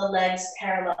the legs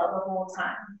parallel the whole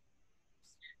time.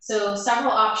 So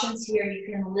several options here.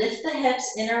 You can lift the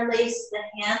hips, interlace the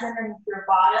hands underneath your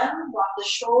bottom, walk the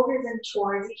shoulders in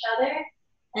towards each other,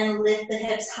 and lift the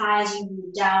hips high as you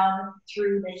move down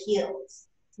through the heels.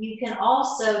 You can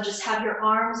also just have your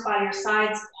arms by your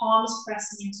sides, palms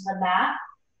pressing into the mat,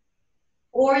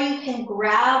 or you can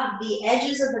grab the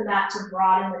edges of the mat to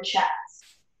broaden the chest.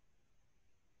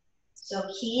 So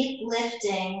keep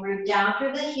lifting, root down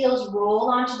through the heels,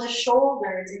 roll onto the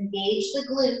shoulders, engage the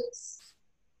glutes.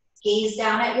 Gaze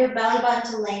down at your belly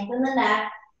button to lengthen the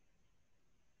neck.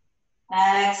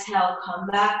 Exhale, come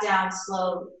back down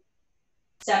slowly.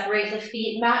 Separate the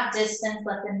feet mat distance,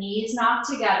 let the knees knock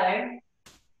together.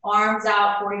 Arms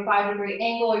out, 45-degree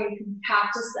angle, or you can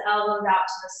cactus the elbows out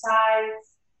to the sides.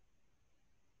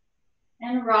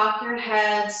 And rock your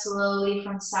head slowly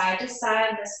from side to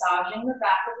side, massaging the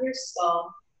back of your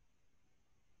skull.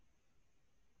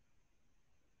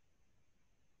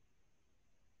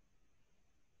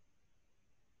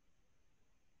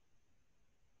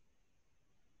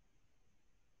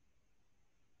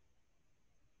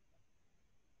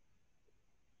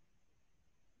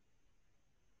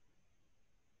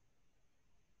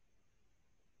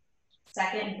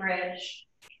 Second bridge.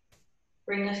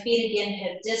 Bring the feet again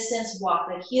hip distance, walk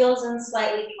the heels in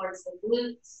slightly towards the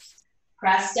glutes.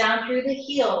 Press down through the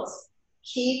heels.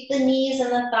 Keep the knees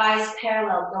and the thighs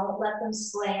parallel. Don't let them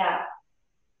splay out.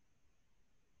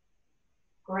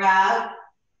 Grab,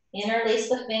 interlace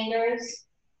the fingers,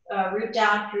 root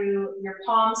down through your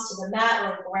palms to the mat,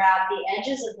 or grab the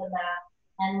edges of the mat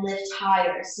and lift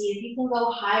higher. See if you can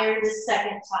go higher this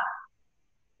second time.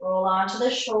 Roll onto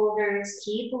the shoulders,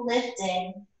 keep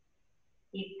lifting,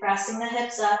 keep pressing the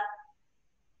hips up.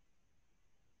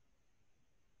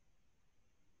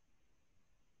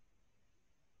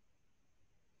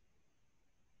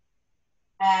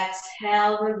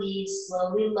 Exhale, release,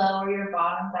 slowly lower your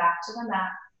bottom back to the mat.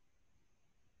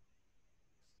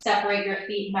 Separate your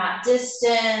feet mat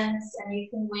distance, and you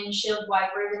can windshield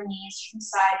wiper the knees from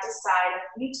side to side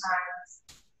a few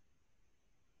times.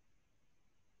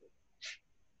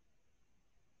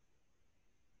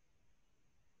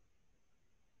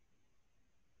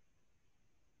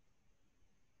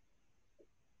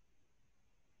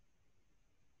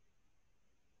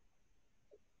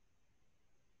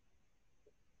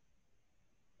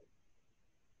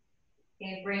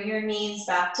 Okay, bring your knees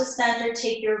back to center.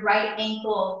 Take your right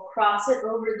ankle, cross it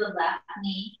over the left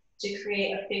knee to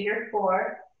create a figure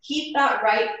four. Keep that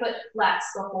right foot flexed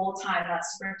the whole time.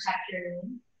 That's to protect your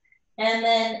knee. And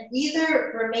then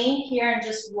either remain here and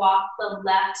just walk the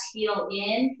left heel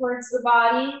in towards the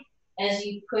body as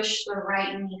you push the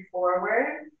right knee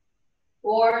forward,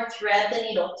 or thread the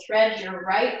needle. Thread your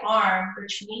right arm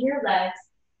between your legs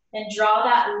and draw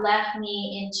that left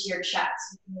knee into your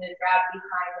chest. You can grab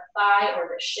behind the thigh or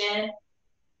the shin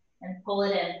and pull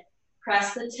it in.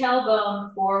 Press the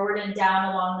tailbone forward and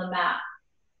down along the mat.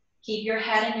 Keep your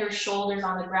head and your shoulders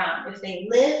on the ground. If they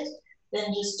lift,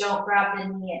 then just don't grab the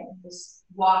knee in. Just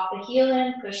walk the heel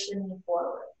in, push the knee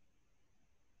forward.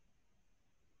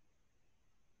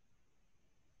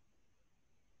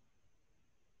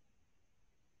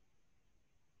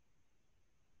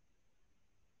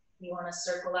 If you want to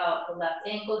circle out the left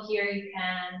ankle here, you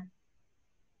can.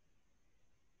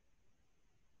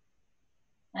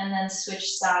 And then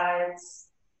switch sides.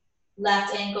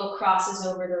 Left ankle crosses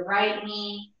over the right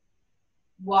knee.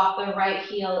 Walk the right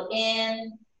heel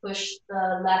in, push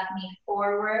the left knee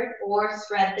forward, or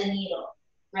thread the needle.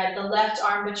 Thread the left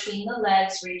arm between the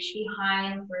legs, reach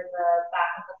behind for the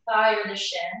back of the thigh or the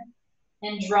shin,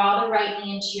 and draw the right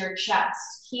knee into your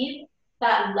chest. Keep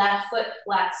that left foot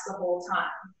flexed the whole time.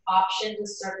 Option to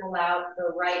circle out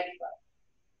the right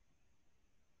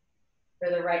foot,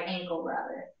 or the right ankle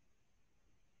rather.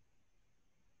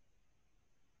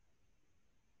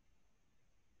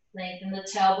 Lengthen the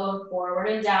tailbone forward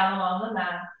and down along the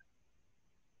mat.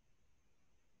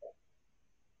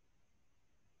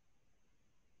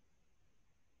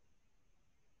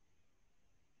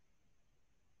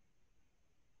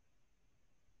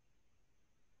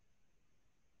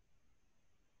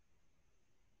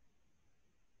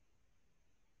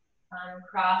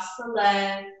 Uncross the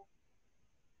leg.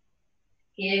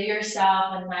 Give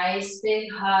yourself a nice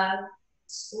big hug.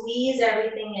 Squeeze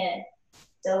everything in.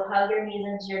 Still hug your knees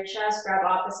into your chest. Grab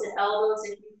opposite elbows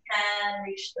if you can.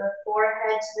 Reach the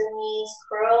forehead to the knees.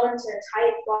 Curl into a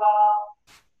tight ball.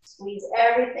 Squeeze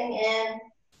everything in.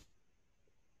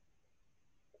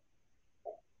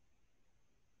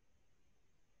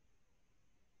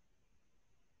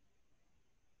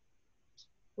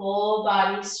 Full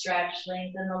body stretch.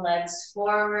 Lengthen the legs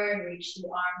forward. Reach the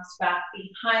arms back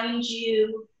behind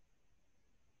you.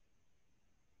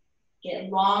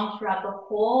 Get long throughout the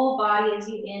whole body as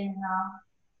you inhale.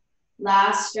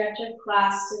 Last stretch of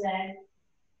class today.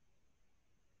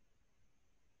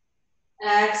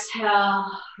 Exhale,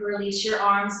 release your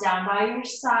arms down by your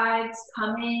sides,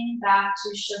 coming back to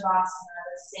Shavasana,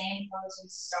 the same pose we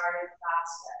started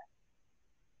class with.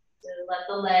 So let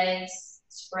the legs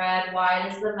spread wide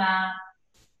as the mat,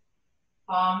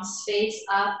 palms face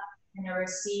up in a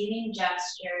receiving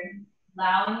gesture,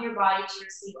 allowing your body to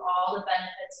receive all the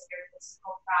benefits of your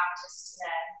physical practice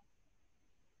today.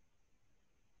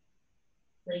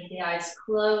 Leave the eyes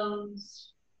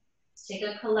closed. Take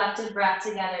a collective breath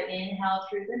together. Inhale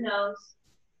through the nose,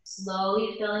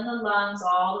 slowly filling the lungs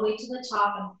all the way to the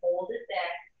top and hold it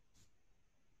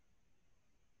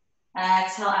there.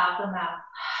 Exhale out the mouth.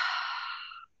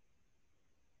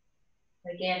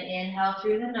 Again, inhale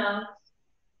through the nose,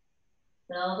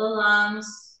 fill the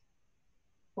lungs,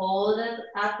 hold it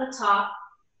at the top.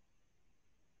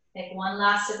 Take one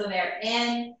last sip of air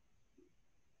in.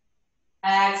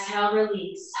 Exhale,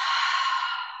 release.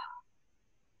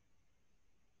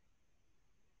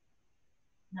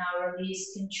 Now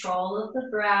release control of the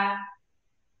breath.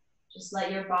 Just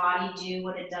let your body do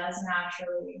what it does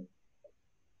naturally.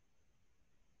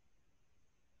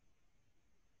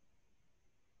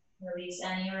 Release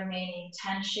any remaining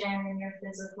tension in your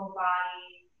physical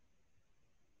body,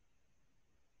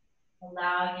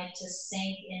 allowing it to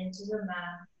sink into the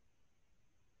mat.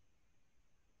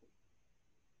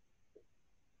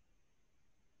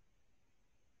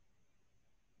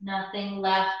 Nothing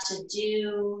left to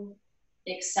do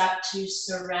except to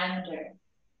surrender.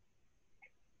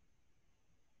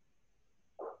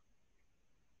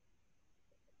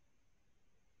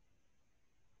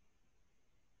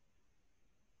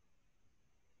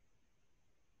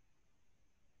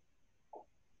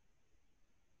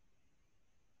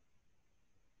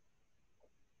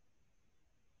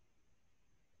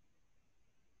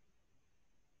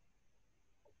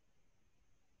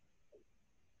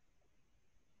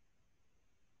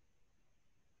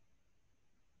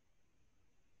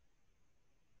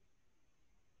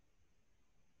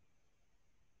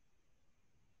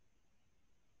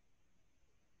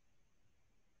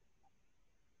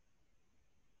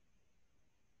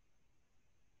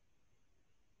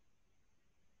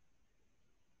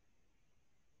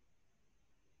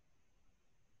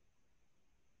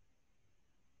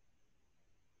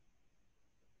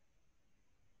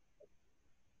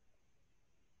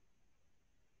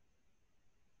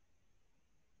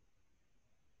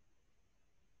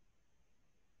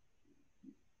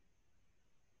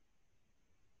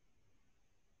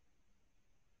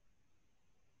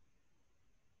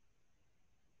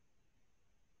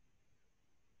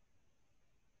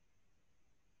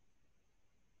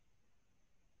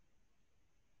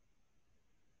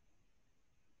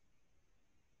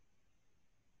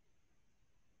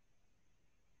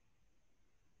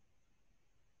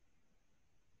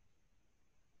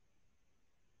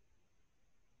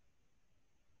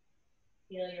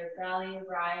 Feel your belly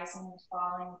rising and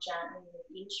falling gently with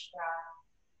each breath.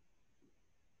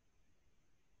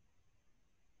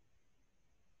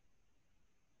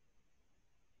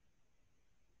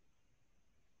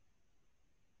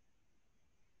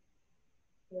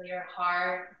 Feel your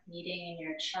heart beating in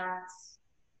your chest.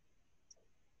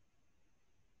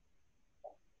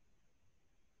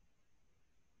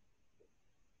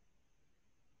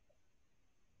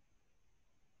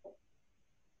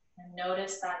 And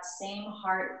notice that same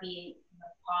heartbeat in the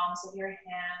palms of your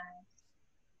hands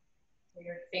or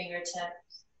your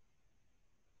fingertips.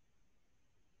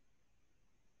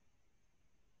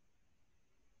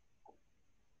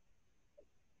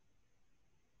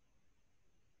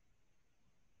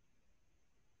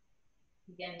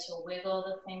 Begin to wiggle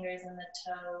the fingers and the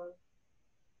toes,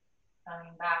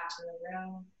 coming back to the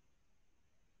room.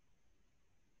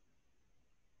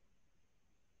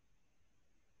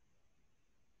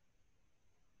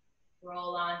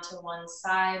 Roll onto one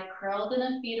side, curled in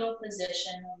a fetal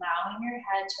position, allowing your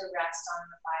head to rest on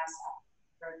the bicep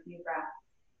for a few breaths.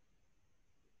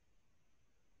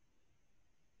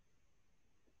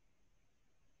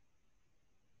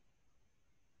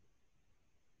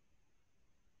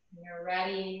 When you're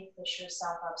ready, push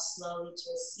yourself up slowly to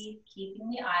a seat,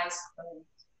 keeping the eyes closed.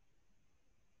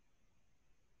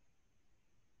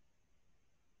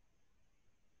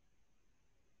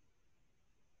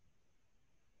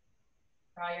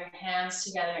 Draw your hands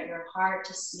together at your heart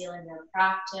to seal in your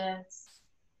practice.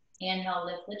 Inhale,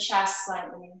 lift the chest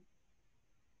slightly.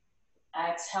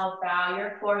 Exhale, bow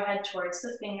your forehead towards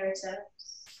the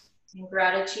fingertips. In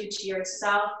gratitude to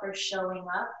yourself for showing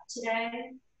up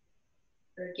today,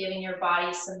 for giving your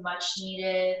body some much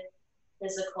needed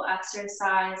physical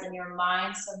exercise and your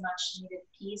mind some much needed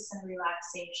peace and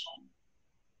relaxation.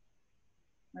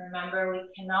 Remember, we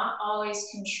cannot always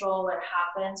control what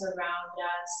happens around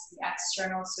us, the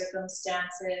external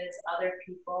circumstances, other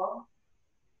people.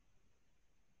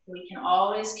 We can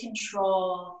always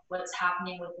control what's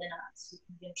happening within us. We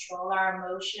can control our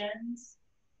emotions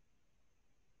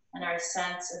and our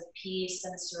sense of peace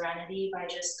and serenity by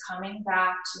just coming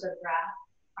back to the breath,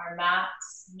 our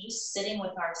mats, and just sitting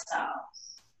with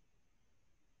ourselves,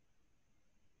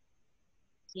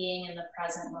 being in the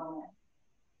present moment.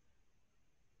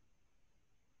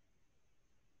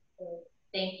 So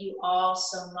thank you all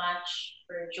so much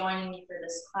for joining me for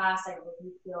this class. I hope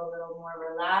you feel a little more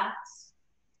relaxed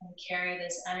and carry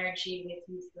this energy with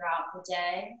you throughout the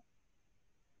day.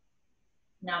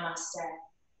 Namaste.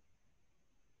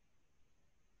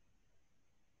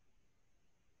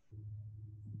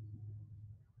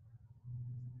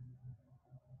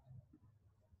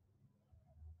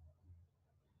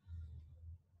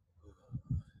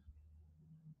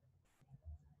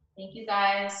 Thank you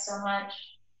guys so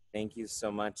much. Thank you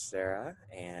so much, Sarah.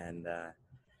 And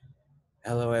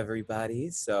hello, everybody.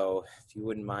 So if you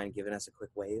wouldn't mind giving us a quick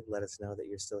wave, let us know that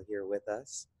you're still here with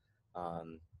us. A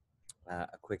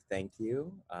quick thank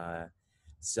you.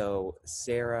 So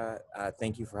Sarah,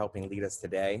 thank you for helping lead us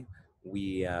today.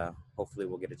 We hopefully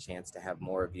will get a chance to have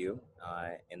more of you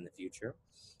in the future.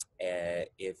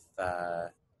 If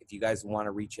you guys want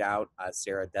to reach out,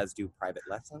 Sarah does do private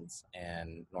lessons,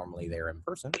 and normally they're in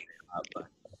person. But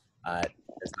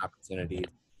there's an opportunity to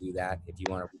do that if you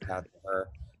want to reach out to her.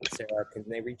 Sarah, can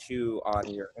they reach you on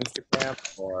your Instagram,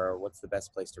 or what's the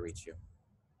best place to reach you?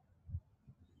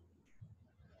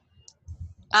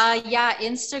 Yeah,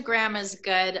 Instagram is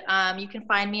good. You can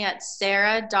find me at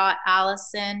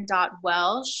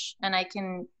sarah.allison.welsh, and I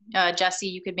can, Jesse,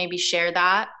 you could maybe share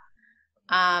that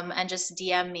and just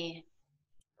DM me.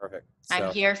 Perfect.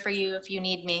 I'm here for you if you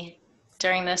need me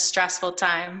during this stressful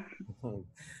time.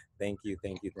 Thank you.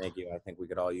 I think we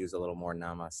could all use a little more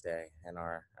namaste in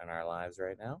our lives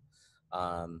right now.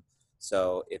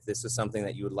 So if this is something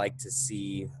that you would like to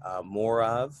see more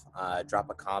of, drop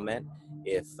a comment.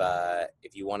 If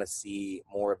you want to see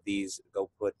more of these, go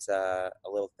put a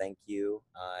little thank you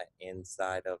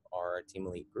inside of our Team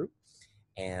Elite group,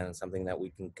 and something that we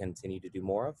can continue to do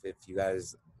more of. If you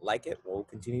guys like it, we'll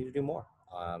continue to do more.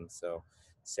 So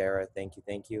Sarah, thank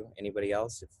you. Anybody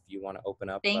else, if you want to open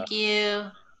up, thank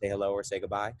you. Say hello or say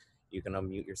goodbye, you can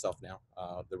unmute yourself now.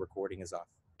 The recording is off.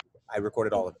 I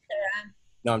recorded all of it.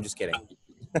 No, I'm just kidding.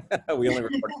 We only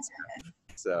recorded Sarah,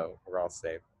 so we're all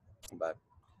safe. But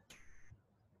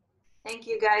thank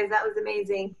you, guys. That was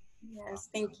amazing. Yes,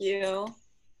 thank you.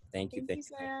 Thank you.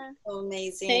 Sarah. So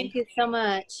amazing. Thank you so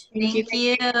much. Thank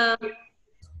you.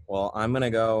 Well, I'm gonna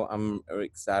go. I'm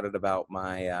excited about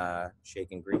my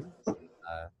shake and green.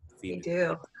 Me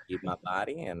too. Feed my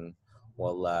body, and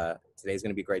well, today's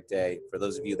gonna be a great day. For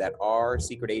those of you that are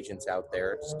secret agents out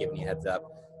there, just giving you a heads up,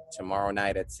 tomorrow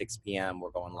night at 6 p.m.,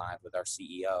 we're going live with our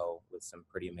CEO with some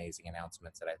pretty amazing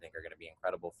announcements that I think are going to be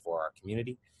incredible for our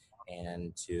community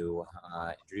and to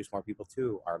introduce more people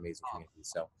to our amazing community.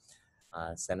 So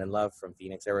send in love from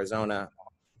Phoenix, Arizona,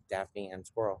 Daphne and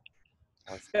Squirrel.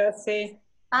 Jesse,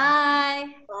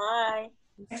 Bye. Bye.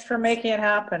 thanks for making it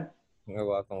happen. You're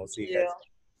welcome. We'll see you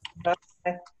Thank guys.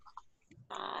 Bye.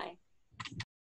 Bye.